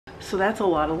so that's a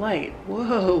lot of light.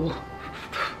 Whoa.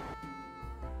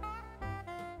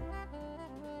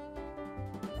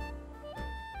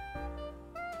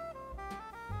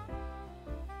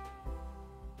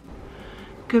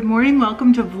 Good morning,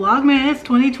 welcome to Vlogmas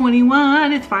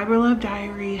 2021. It's Fiber Love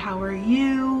Diary. How are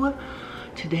you?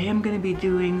 Today I'm going to be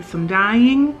doing some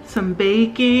dyeing, some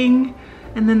baking,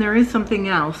 and then there is something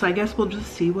else. I guess we'll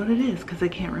just see what it is because I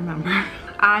can't remember.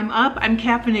 I'm up, I'm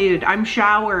caffeinated, I'm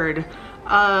showered,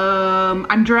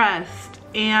 I'm dressed,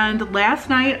 and last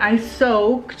night I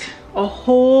soaked a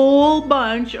whole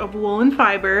bunch of woolen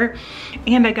fiber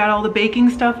and I got all the baking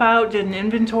stuff out, did an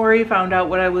inventory, found out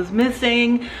what I was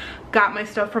missing, got my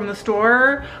stuff from the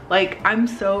store. Like, I'm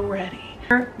so ready.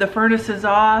 The furnace is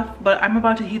off, but I'm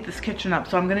about to heat this kitchen up,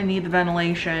 so I'm gonna need the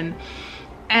ventilation.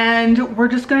 And we're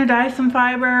just gonna dye some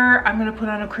fiber. I'm gonna put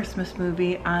on a Christmas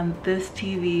movie on this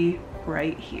TV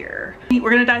right here. We're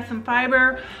gonna dye some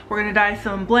fiber, we're gonna dye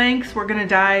some blanks, we're gonna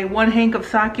dye one hank of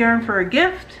sock yarn for a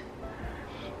gift.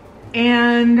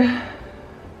 And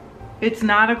it's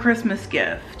not a Christmas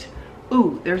gift.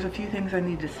 Ooh, there's a few things I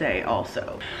need to say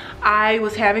also. I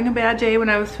was having a bad day when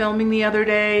I was filming the other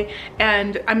day,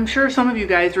 and I'm sure some of you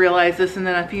guys realize this, and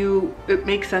then it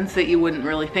makes sense that you wouldn't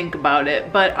really think about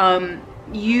it, but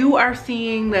you are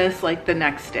seeing this like the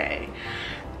next day.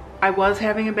 I was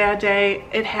having a bad day.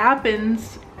 It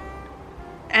happens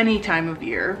any time of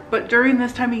year, but during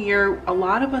this time of year, a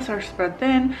lot of us are spread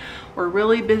thin. We're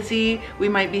really busy. We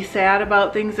might be sad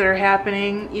about things that are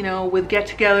happening, you know, with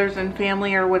get-togethers and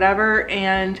family or whatever,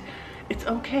 and it's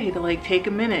okay to like take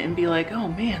a minute and be like, oh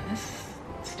man, this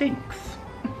stinks.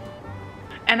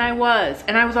 And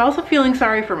I was also feeling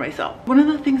sorry for myself. One of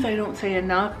the things I don't say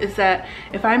enough is that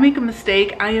if I make a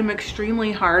mistake, I am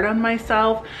extremely hard on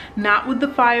myself, not with the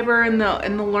fiber and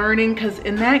the learning, because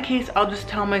in that case, I'll just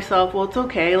tell myself, well, it's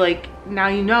okay, like now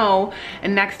you know,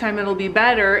 and next time it'll be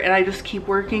better, and I just keep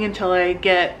working until I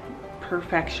get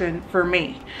perfection for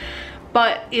me.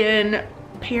 But in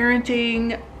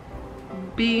parenting,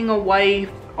 being a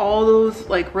wife, all those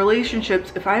like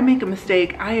relationships, if I make a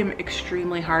mistake, I am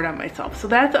extremely hard on myself. So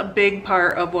that's a big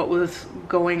part of what was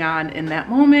going on in that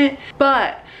moment.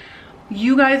 But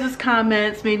you guys'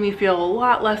 comments made me feel a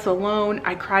lot less alone.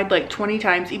 I cried like 20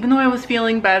 times, even though I was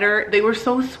feeling better. They were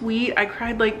so sweet. I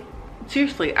cried like,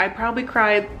 seriously, I probably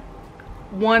cried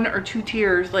 1 or 2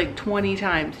 tears like 20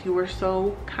 times. You were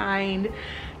so kind,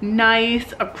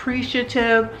 nice,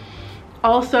 appreciative.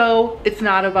 Also, it's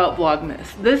not about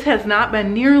Vlogmas. This has not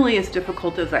been nearly as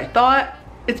difficult as I thought.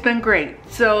 It's been great.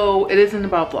 So it isn't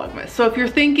about Vlogmas. So if you're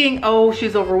thinking, oh,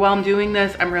 she's overwhelmed doing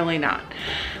this, I'm really not.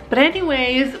 But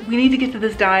anyways, we need to get to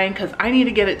this dyeing because I need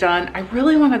to get it done. I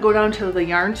really want to go down to the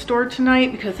yarn store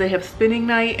tonight because they have spinning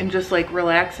night and just like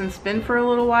relax and spin for a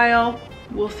little while.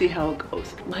 We'll see how it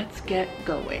goes. Let's get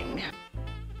going.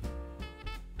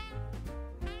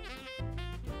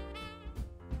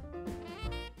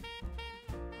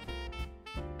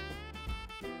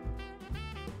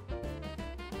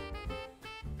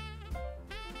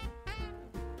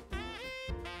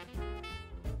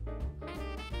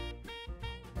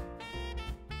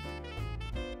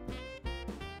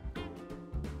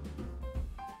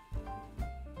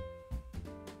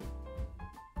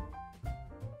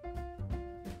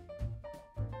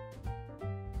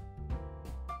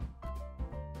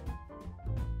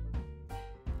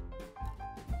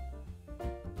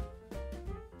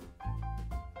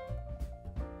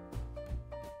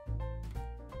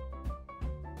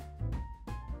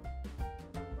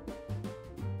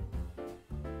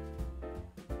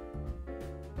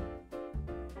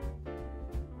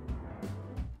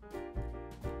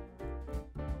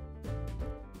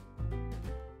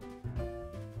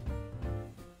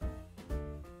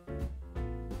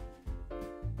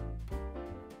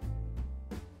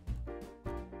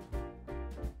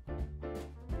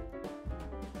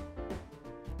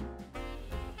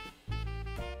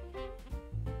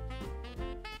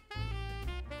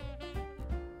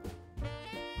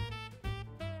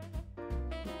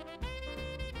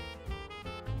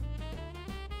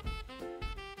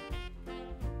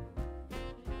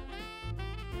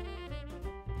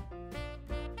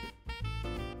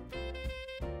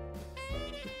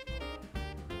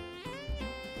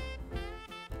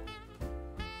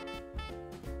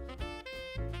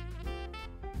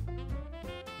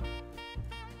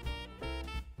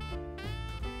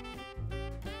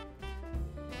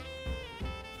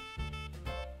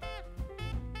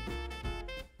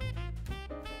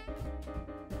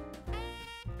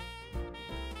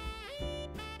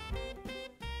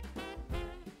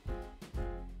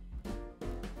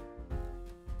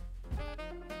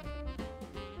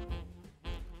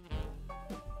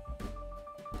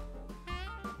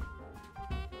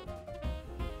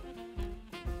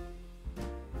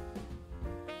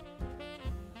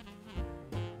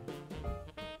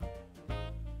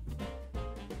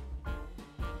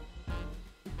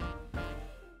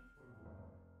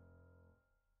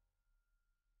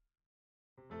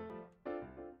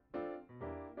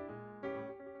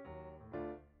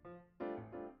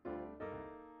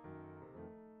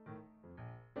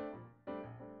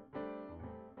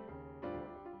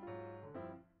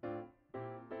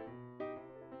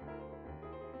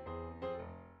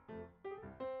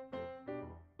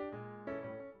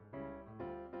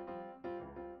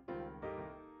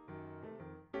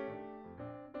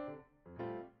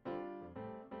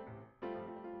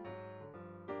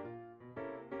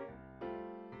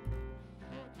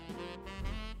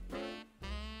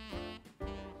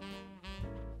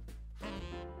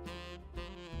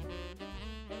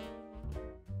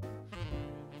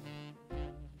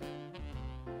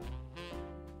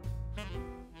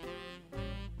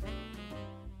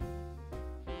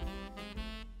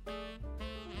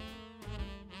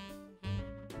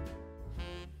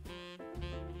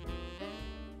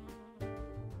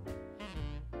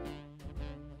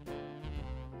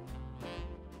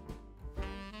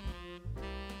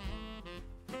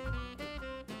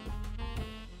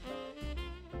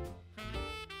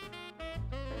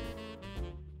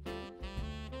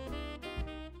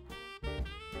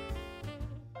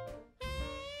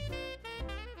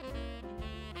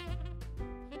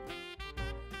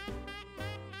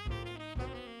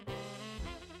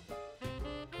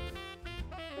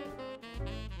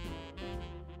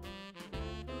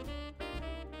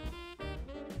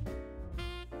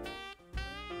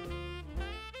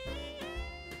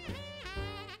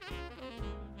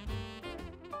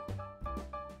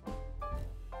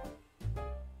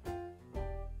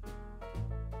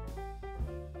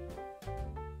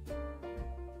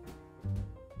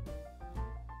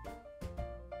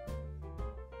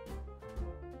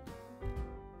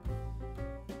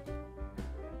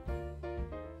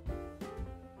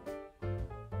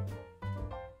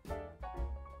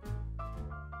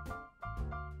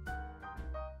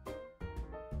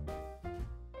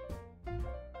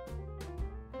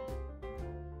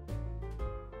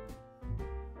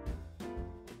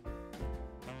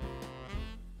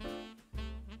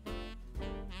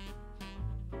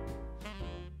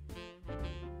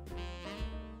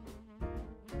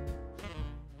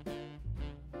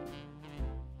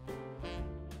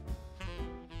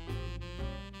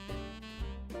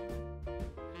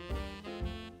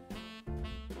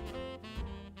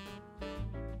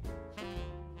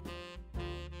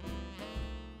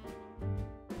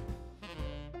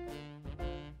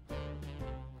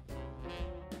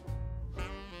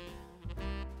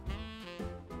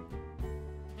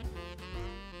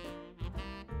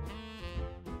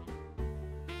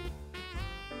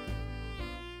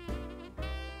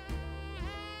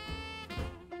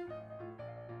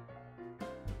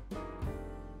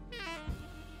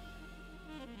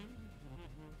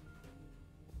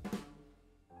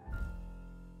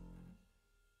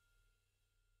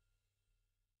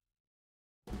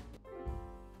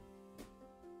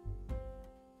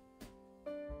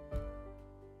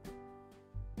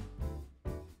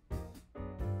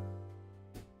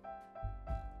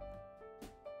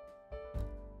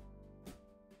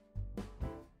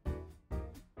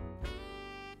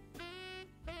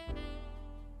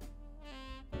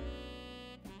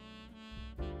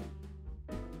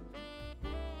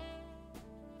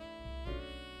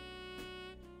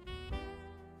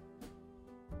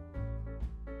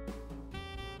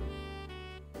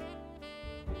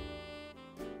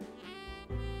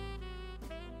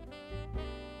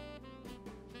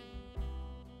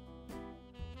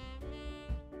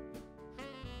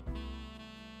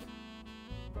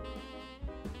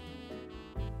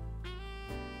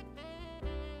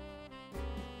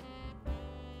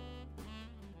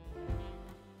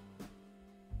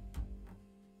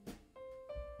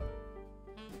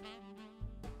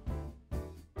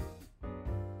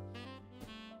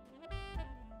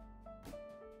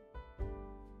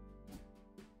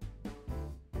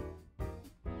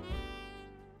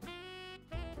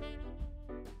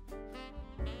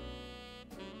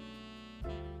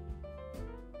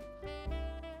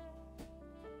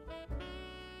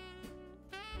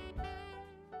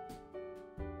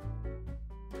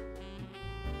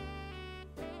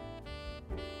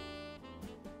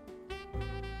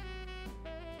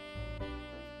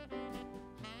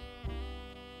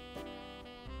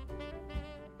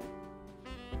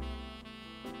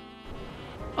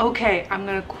 Okay, I'm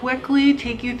gonna quickly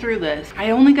take you through this.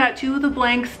 I only got 2 of the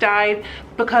blanks dyed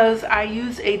because I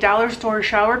use a dollar store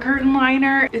shower curtain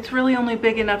liner. It's really only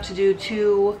big enough to do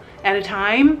 2 at a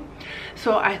time.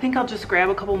 So I think I'll just grab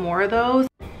a couple more of those.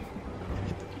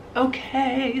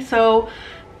 Okay, so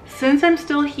since I'm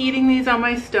still heating these on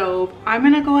my stove, I'm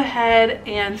gonna go ahead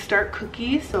and start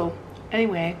cookies. So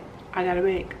anyway, I gotta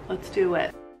bake. Let's do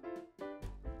it.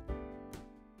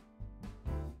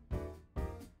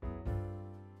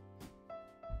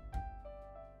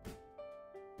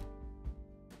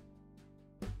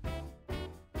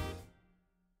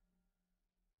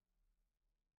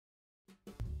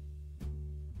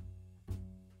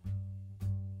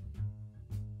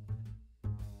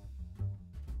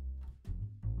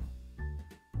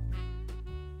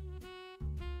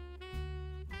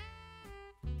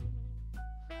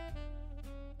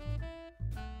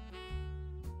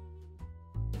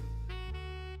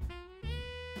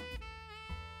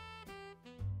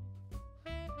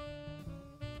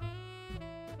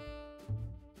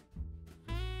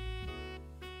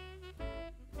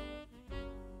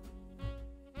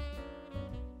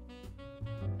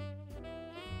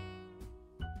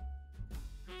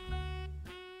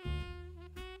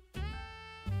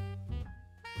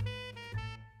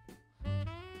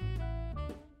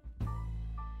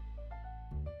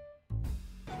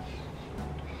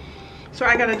 So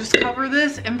I gotta just cover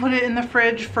this and put it in the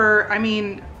fridge for, I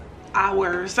mean,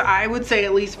 hours. I would say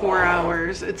at least 4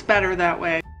 hours. It's better that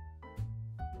way.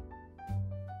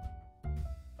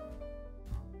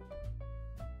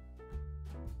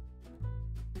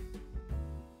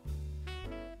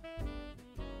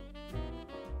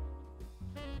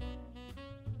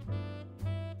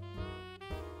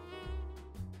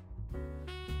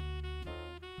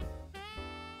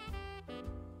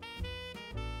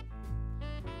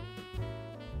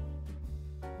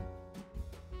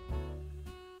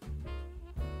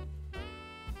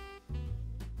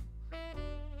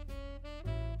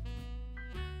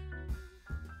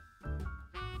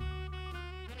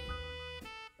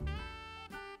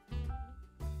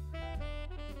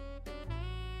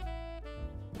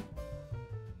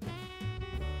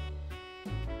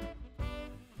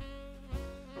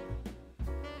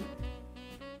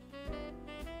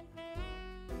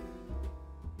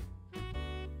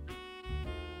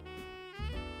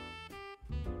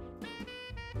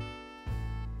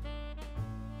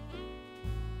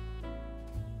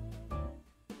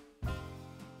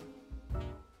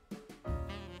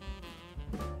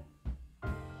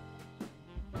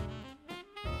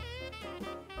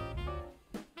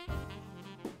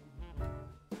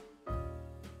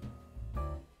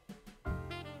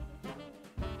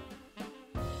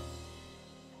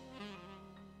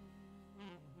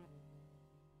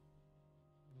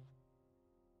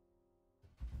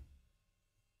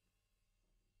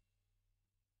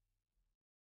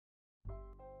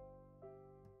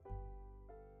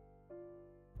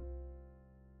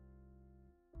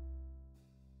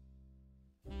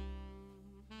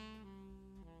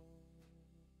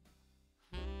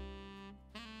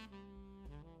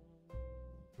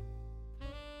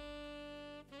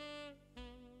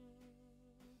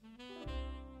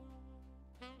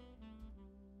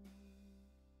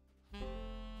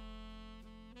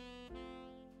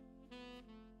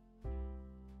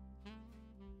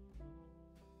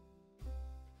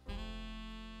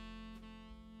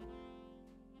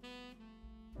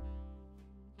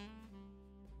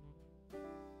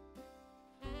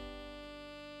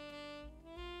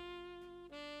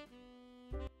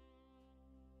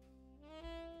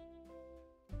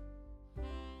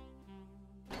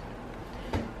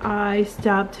 I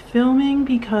stopped filming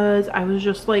because I was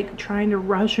just like trying to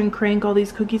rush and crank all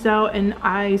these cookies out, and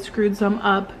I screwed some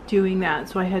up doing that,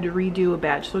 so I had to redo a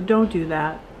batch. So don't do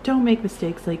that. Don't make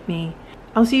mistakes like me.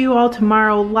 I'll see you all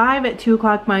tomorrow live at 2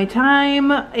 o'clock my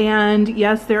time, and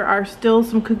yes, there are still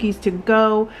some cookies to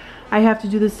go. I have to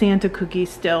do the Santa cookies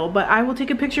still, but I will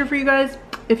take a picture for you guys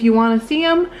if you want to see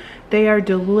them. They are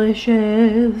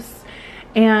delicious.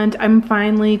 And I'm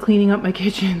finally cleaning up my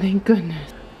kitchen, thank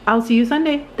goodness. I'll see you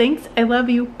Sunday. Thanks. I love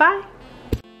you. Bye.